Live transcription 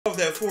love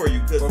that for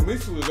you. Cause well,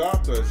 Misa was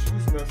out there. She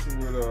was messing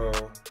with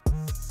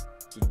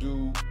the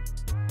dude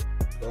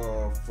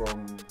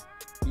from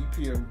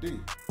EPMD.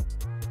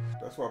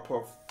 That's why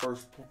Puff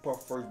first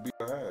beat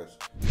her ass.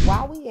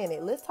 While we in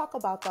it, let's talk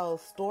about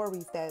those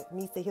stories that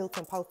Misa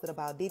Hylton posted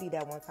about Diddy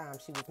that one time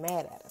she was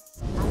mad at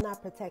him. I'm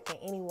not protecting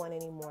anyone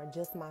anymore,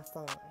 just my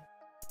son.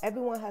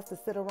 Everyone has to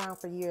sit around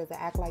for years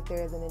and act like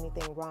there isn't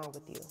anything wrong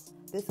with you.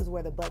 This is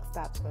where the buck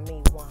stops for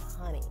me,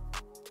 100.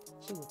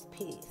 She was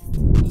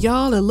pissed.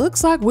 Y'all, it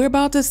looks like we're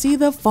about to see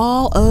the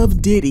fall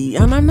of Diddy.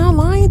 And I'm not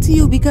lying to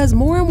you because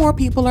more and more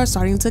people are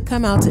starting to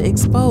come out to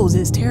expose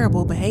his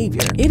terrible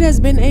behavior. It has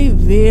been a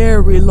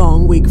very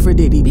long week for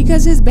Diddy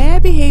because his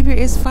bad behavior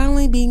is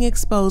finally being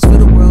exposed for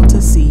the world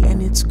to see,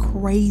 and it's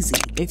crazy.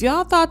 If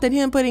y'all thought that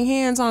him putting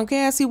hands on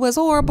Cassie was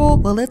horrible,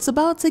 well, it's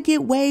about to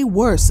get way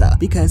worse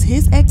because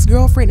his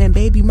ex-girlfriend and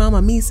baby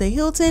mama Misa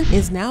Hylton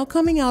is now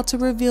coming out to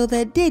reveal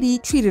that Diddy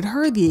treated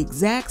her the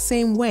exact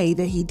same way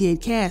that he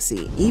did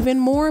Cassie. Even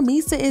more,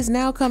 Misa is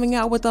now coming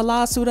out with a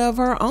lawsuit of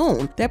her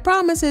own that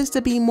promises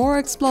to be more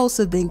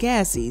explosive than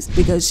Cassie's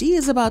because she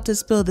is about to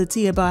spill the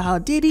tea about how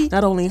Diddy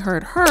not only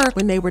hurt her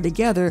when they were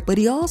together, but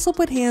he also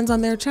put hands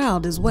on their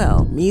child as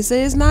well. Misa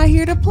is not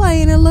here to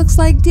play, and it looks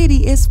like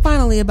Diddy is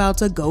finally about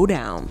to go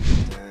down.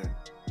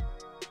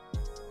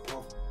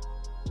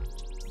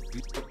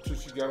 Beat up till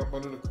she got up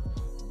under the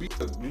beat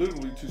up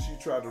literally till she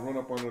tried to run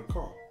up under the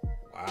car.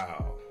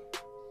 wow.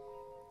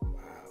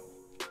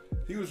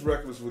 He was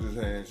reckless with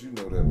his hands, you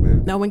know that,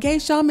 man. Now, in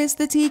case y'all missed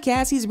the tea,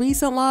 Cassie's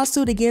recent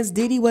lawsuit against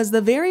Diddy was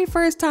the very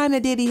first time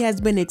that Diddy has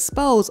been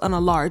exposed on a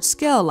large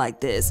scale like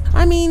this.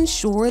 I mean,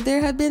 sure,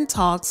 there have been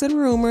talks and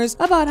rumors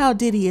about how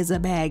Diddy is a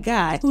bad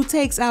guy who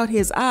takes out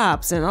his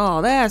ops and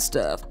all that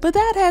stuff, but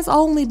that has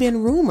only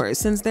been rumors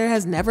since there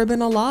has never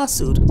been a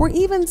lawsuit or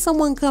even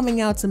someone coming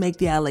out to make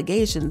the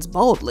allegations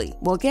boldly.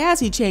 Well,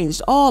 Cassie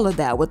changed all of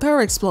that with her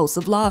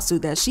explosive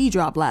lawsuit that she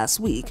dropped last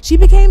week. She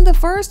became the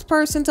first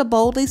person to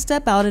boldly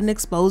step out and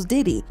expose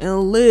Diddy.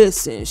 And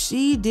listen,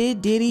 she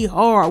did Diddy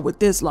hard with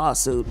this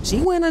lawsuit. She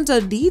went into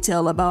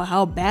detail about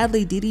how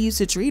badly Diddy used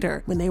to treat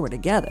her when they were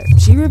together.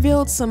 She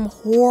revealed some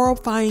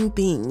horrifying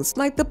things,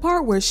 like the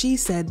part where she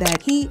said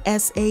that he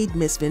SA'd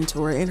Miss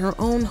Ventura in her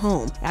own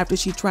home after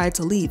she tried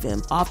to leave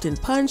him, often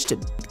punched,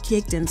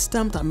 kicked, and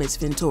stumped on Miss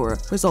Ventura,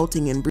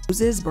 resulting in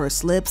bruises,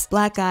 burst lips,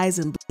 black eyes,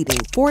 and bleeding,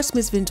 forced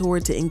Miss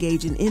Ventura to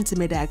engage in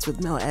intimate acts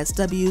with male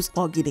SWs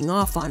while getting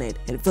off on it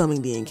and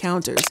filming the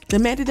encounters,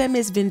 demanded that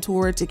Miss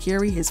Ventura to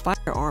carry his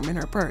firearm in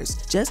her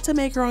purse just to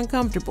make her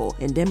uncomfortable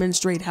and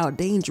demonstrate how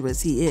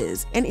dangerous he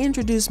is, and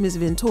introduced Miss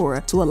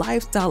Ventura to a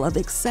lifestyle of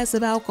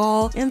excessive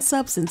alcohol and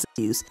substance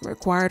abuse, and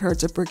required her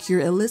to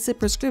procure illicit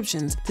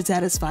prescriptions to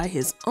satisfy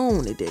his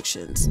own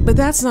addictions. But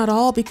that's not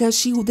all, because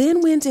she then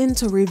went in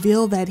to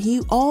reveal that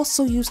he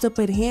also used to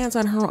put hands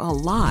on her a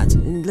lot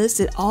and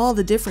listed all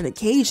the different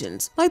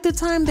occasions, like the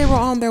time they were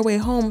on their way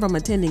home from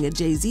attending a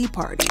Jay-Z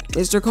party.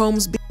 Mr.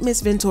 Combs beat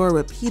Miss Ventura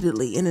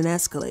repeatedly in an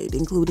Escalade,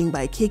 including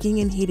by kicking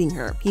and hitting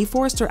her. He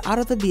forced her out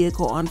of the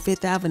vehicle on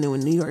 5th Avenue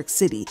in New York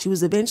City. She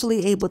was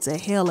eventually able to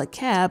hail a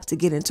cab to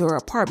get into her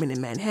apartment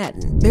in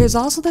Manhattan. There's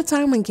also the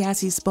time when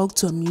Cassie spoke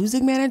to a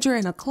music manager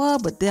in a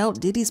club without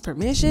Diddy's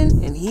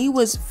permission, and he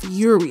was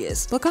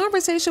furious. The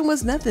conversation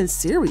was nothing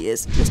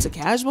serious, just a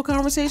casual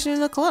conversation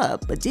in a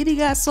club. But Diddy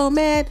got so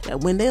mad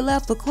that when they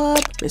left the club,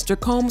 Mr.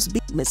 Combs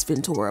beat Miss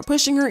Ventura,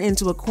 pushing her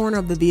into a corner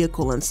of the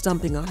vehicle and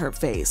stumping on her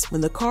face.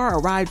 When the car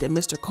arrived at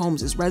Mr.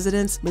 Combs'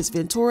 residence, Miss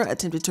Ventura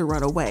attempted to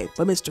run away,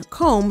 but Mr.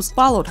 Combs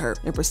followed her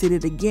and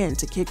proceeded again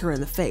to kick her in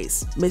the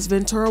face. Miss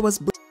Ventura was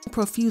bleeding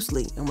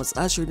profusely and was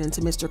ushered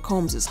into Mr.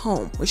 Combs'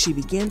 home, where she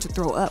began to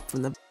throw up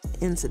from the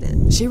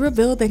incident. She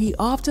revealed that he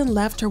often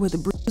left her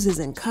with bruises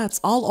and cuts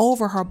all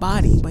over her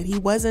body, but he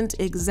wasn't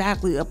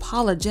exactly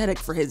apologetic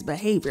for his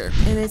behavior,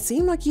 and it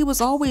seemed like he was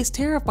always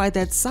terrified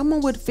that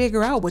someone would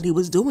figure out what he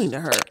was doing to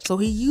her, so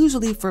he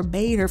usually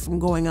forbade her from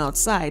going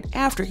outside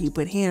after he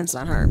put hands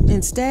on her.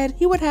 Instead,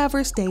 he would have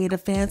her stay at a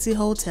fancy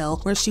hotel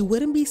where she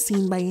wouldn't be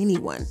seen by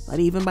anyone, not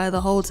even by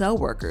the hotel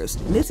workers,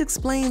 and this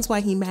explains why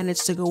he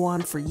managed to go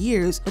on for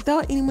years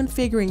without anyone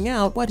figuring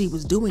out what he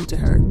was doing to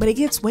her. But it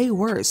gets way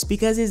worse,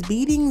 because his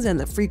beatings and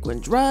the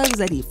frequent drugs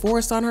that he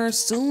forced on her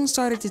soon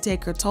started to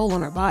take her toll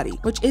on her body,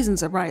 which isn't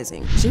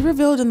surprising. She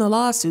revealed in the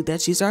lawsuit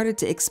that she started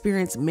to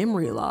experience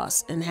memory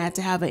loss and had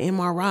to have an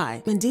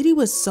MRI. And Diddy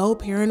was so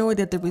paranoid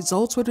that the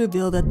results would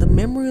reveal that the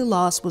memory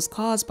loss was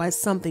caused by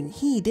something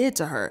he did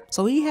to her.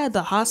 So he had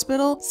the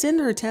hospital send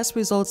her test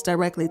results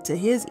directly to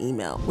his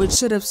email, which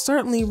should have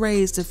certainly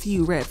raised a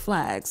few red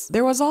flags.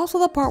 There was also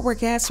the part where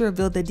Cassie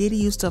revealed that Diddy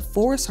used to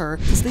force her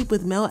to sleep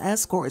with male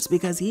escorts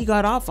because he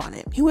got off on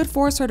it. He would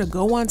force her to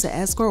go onto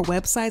escort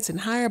websites and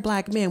hire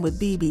black men with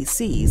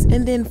BBCs,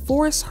 and then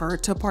force her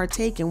to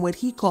partake in what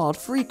he called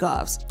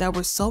freak-offs that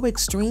were so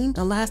extreme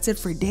and lasted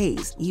for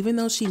days, even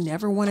though she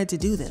never wanted to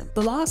do them.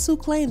 The lawsuit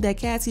claimed that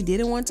Cassie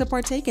didn't want to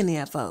partake in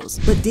the FOs,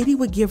 but Diddy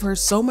would give her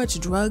so much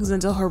drugs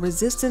until her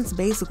resistance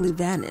basically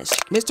vanished.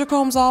 Mr.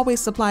 Combs always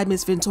supplied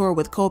Miss Ventura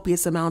with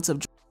copious amounts of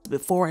drugs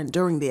before and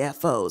during the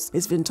FOs.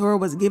 Miss Ventura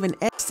was given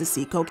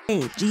ecstasy,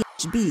 cocaine,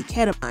 HB,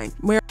 ketamine,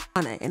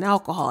 marijuana, and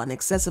alcohol in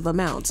excessive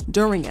amounts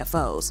during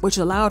FOs, which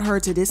allowed her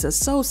to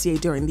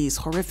disassociate during these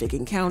horrific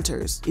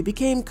encounters. It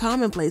became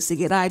commonplace to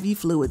get IV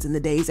fluids in the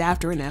days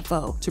after an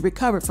FO to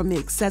recover from the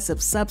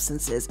excessive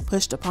substances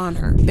pushed upon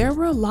her. There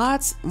were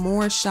lots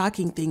more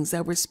shocking things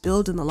that were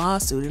spilled in the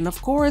lawsuit, and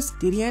of course,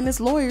 Diddy and his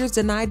lawyers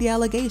denied the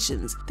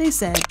allegations. They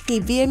said he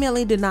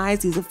vehemently denies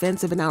these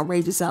offensive and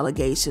outrageous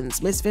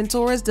allegations. Ms.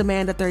 Ventura's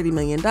demand of $30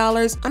 million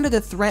under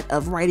the threat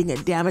of writing a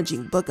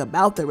damaging book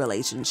about the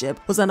relationship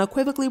was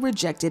unequivocally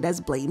rejected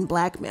as blatant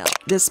blackmail.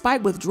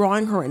 Despite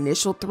withdrawing her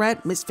initial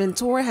threat, Ms.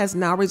 Ventura has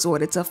now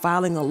resorted to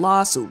filing a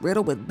lawsuit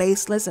riddled with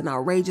baseless and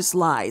outrageous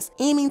lies,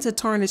 aiming to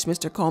tarnish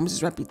Mr.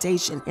 Combs'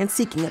 reputation and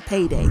seeking a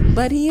payday.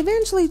 But he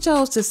eventually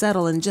chose to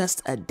settle in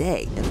just a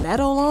day, and that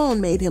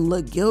alone made him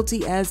look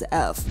guilty as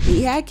F.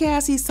 He had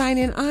Cassie sign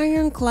an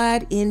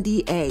ironclad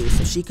NDA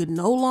so she could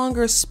no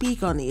longer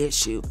speak on the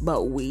issue,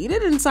 but we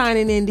didn't sign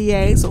an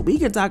NDA so we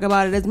can talk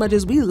about it as much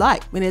as we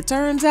like. When it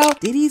turns out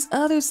Diddy's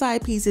other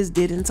side pieces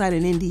didn't sign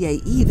an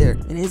NDA either,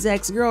 and his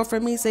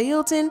ex-girlfriend Misa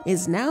Hylton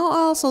is now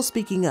also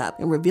speaking up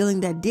and revealing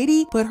that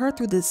Diddy put her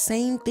through the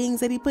same things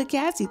that he put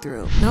Cassie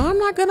through. Now, I'm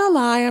not gonna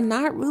lie, I'm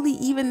not really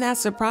even that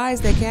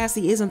surprised that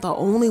Cassie isn't the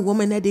only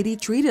woman that Diddy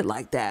treated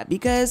like that,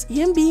 because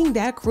him being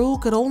that cruel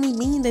could only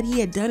mean that he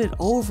had done it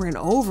over and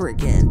over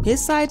again.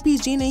 His side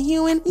piece Gina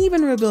Hewen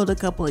even revealed a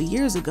couple of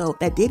years ago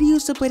that Diddy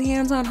used to put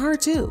hands on her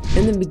too.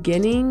 In the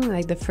beginning,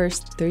 like the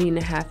first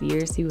 3.5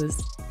 years, he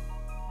was,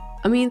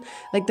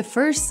 like the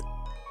first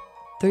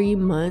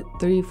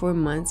 3-4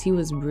 months, he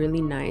was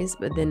really nice,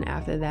 but then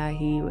after that,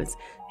 he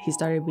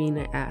started being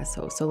an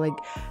asshole. So like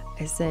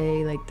I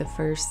say, like the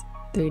first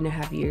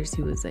 3.5 years,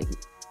 he was like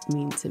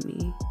mean to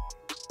me.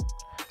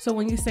 So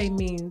when you say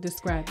mean,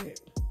 describe it.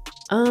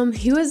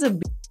 He was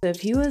abusive.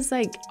 He was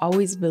like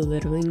always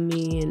belittling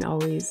me and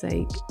always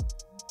like,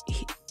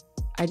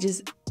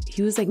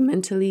 he was like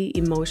mentally,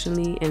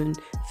 emotionally, and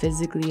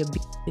physically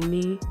abusing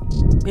me.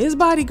 His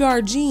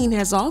bodyguard Jean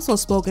has also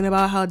spoken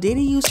about how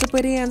Diddy used to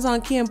put hands on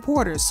Kim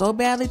Porter so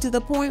badly to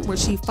the point where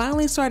she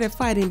finally started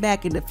fighting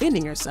back and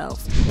defending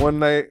herself. One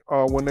night,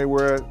 when they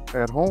were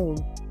at home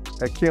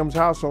at Kim's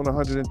house on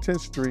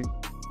 110th Street,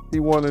 he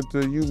wanted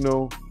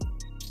to,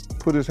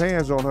 put his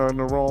hands on her in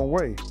the wrong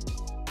way.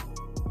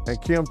 And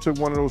Kim took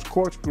one of those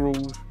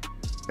corkscrews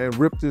and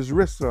ripped his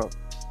wrist up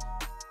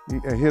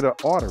and hit an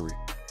artery.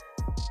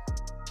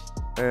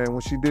 And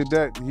when she did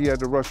that, he had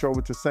to rush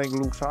over to St.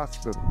 Luke's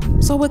Hospital.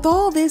 So with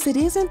all this, it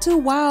isn't too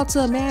wild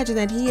to imagine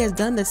that he has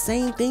done the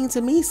same thing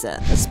to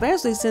Misa,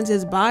 especially since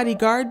his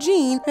bodyguard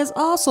Jean has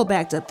also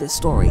backed up this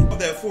story. What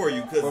that for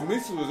you? Cause well,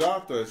 Misa was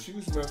out there. She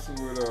was messing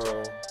with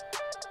the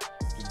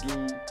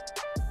dude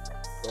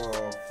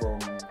from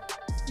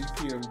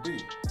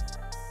EPMD.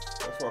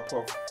 That's why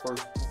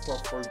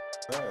Puff first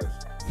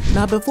asked.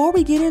 Now, before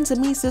we get into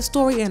Misa's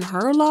story and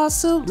her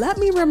lawsuit, let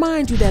me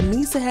remind you that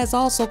Misa has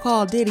also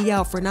called Diddy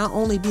out for not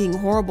only being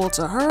horrible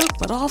to her,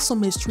 but also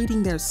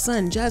mistreating their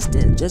son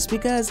Justin, just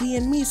because he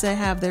and Misa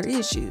have their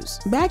issues.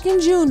 Back in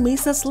June,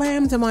 Misa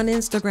slammed him on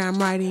Instagram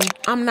writing,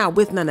 "I'm not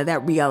with none of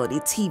that reality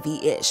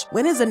TV-ish.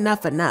 When is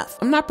enough enough?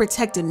 I'm not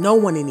protecting no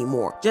one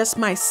anymore, just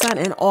my son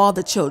and all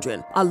the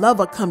children. I love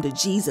a come to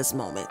Jesus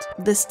moment."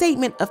 The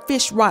statement, "a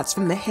fish rots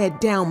from the head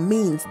down,"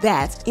 means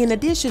that, in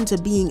addition to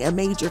being a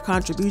major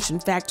contribution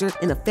factor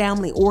in a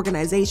family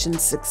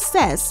organization's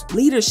success,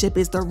 leadership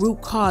is the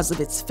root cause of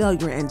its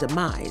failure and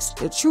demise.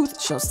 The truth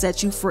shall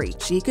set you free.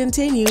 She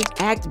continued,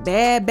 "Act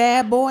bad,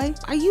 bad boy.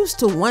 I used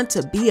to want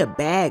to be a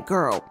bad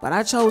girl, but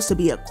I chose to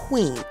be a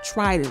queen,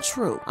 tried and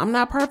true. I'm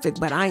not perfect,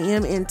 but I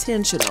am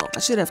intentional. I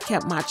should have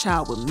kept my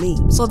child with me."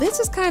 So this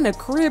is kind of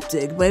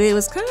cryptic, but it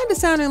was kind of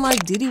sounding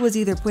like Diddy was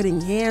either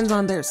putting hands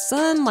on their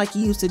son like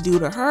he used to do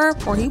to her,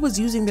 or he was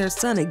using their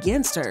son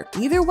against her.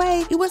 Either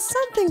way, it was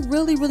something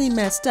really, really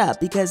messed up,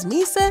 because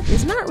Misa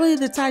is not really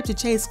the type to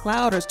chase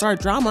clout or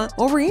start drama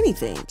over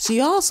anything.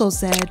 She also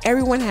said,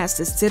 "Everyone has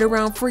to sit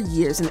around for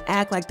years and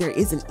act like there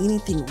isn't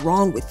anything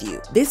wrong with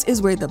you. This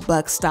is where the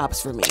buck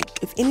stops for me.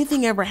 If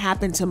anything ever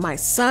happened to my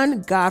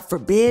son, God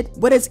forbid,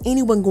 what is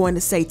anyone going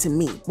to say to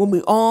me when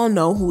we all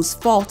know whose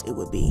fault it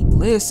would be?"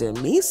 Listen,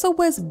 Misa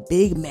was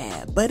big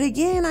mad, but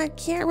again, I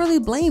can't really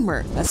blame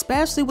her,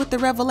 especially with the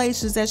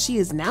revelations that she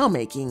is now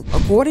making.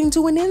 According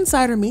to an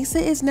insider,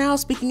 Misa is now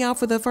speaking out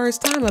for the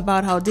first time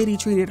about how Diddy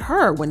treated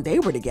her when they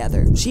were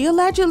together. She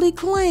allegedly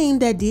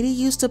claimed that Diddy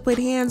used to put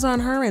hands on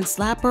her and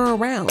slap her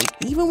around,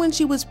 even when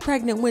she was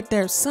pregnant with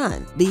their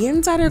son. The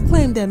insider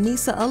claimed that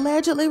Misa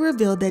allegedly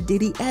revealed that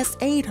Diddy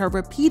SA'd her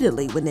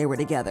repeatedly when they were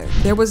together.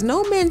 There was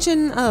no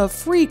mention of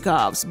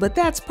freak-offs, but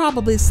that's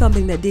probably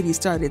something that Diddy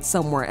started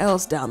somewhere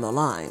else down the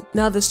line.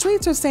 Now, the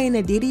streets are saying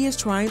that Diddy is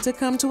trying to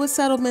come to a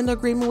settlement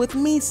agreement with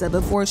Misa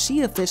before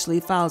she officially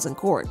files in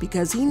court,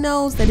 because he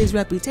knows that his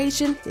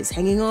reputation is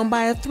hanging on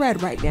by a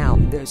thread right now.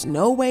 There's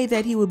no way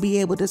that he would be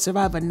able to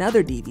survive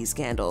another DV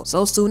scandal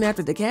so soon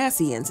after the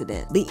Cassie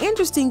incident. The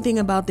interesting thing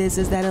about this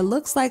is that it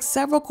looks like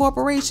several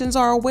corporations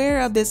are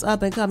aware of this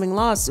up-and-coming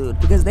lawsuit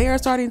because they are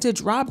starting to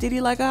drop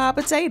Diddy like a hot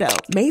potato.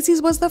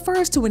 Macy's was the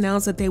first to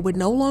announce that they would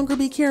no longer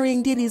be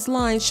carrying Diddy's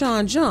line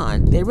Sean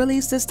John. They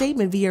released a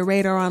statement via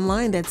Radar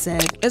Online that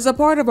said, "As a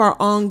part of our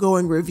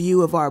ongoing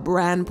review of our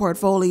brand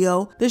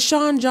portfolio, the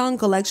Sean John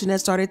collection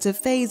has started to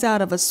phase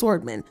out of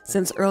assortment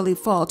since early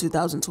fall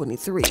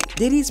 2023.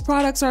 Diddy's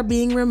products are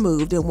being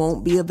removed and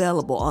won't be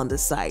available on the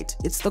site.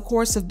 It's the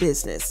course of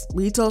business.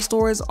 Retail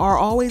stores are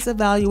always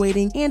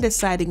evaluating and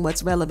deciding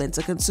what's relevant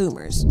to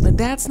consumers." But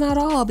that's not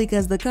all,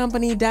 because the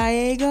company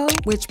Diageo,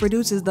 which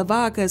produces the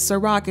vodkas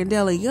Ciroc and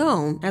De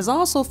Leon, has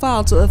also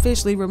filed to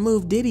officially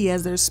remove Diddy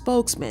as their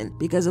spokesman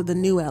because of the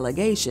new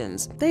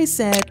allegations. They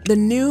said the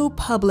new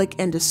public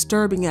and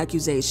disturbing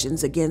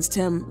accusations against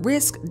him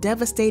risk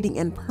devastating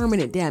and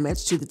permanent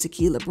damage to the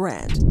tequila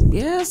brand.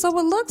 Yeah, so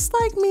it looks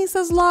like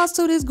Misa's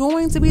lawsuit is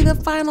going to be the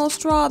final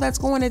straw that's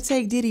going to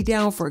take Diddy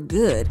down for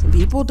good. And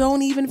people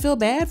don't even feel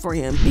bad for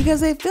him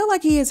because they feel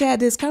like he has had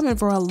this coming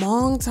for a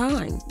long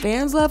time.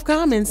 Fans love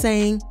comments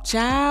saying,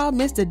 "Child,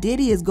 Mr.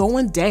 Diddy is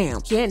going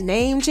down. Can't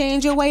name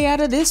change your way out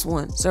of this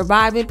one.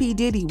 Surviving P.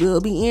 Diddy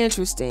will be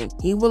interesting.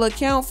 He will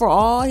account for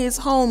all his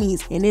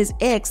homies and his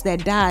ex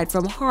that died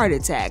from heart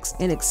attacks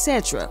and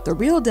etc. The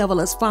real devil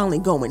is finally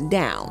going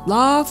down.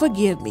 Lord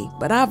forgive me,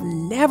 but I've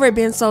never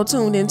been so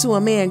tuned into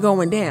a man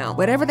going down.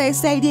 Whatever they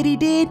say Diddy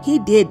did, he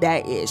did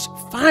that ish.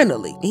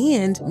 Finally."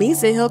 And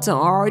Misa Hylton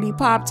already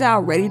popped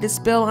out ready to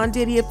spill on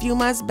Diddy a few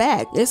months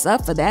back. It's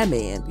up for that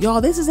man.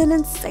 Y'all, this is an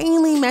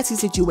insanely messy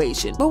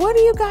situation. But what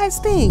do you guys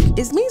think?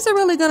 Is Misa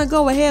really gonna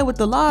go ahead with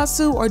the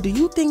lawsuit, or do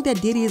you think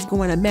that Diddy is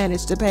going to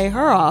manage to pay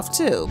her off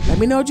too? Let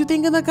me know what you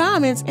think in the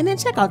comments, and then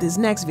check out this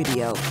next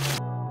video.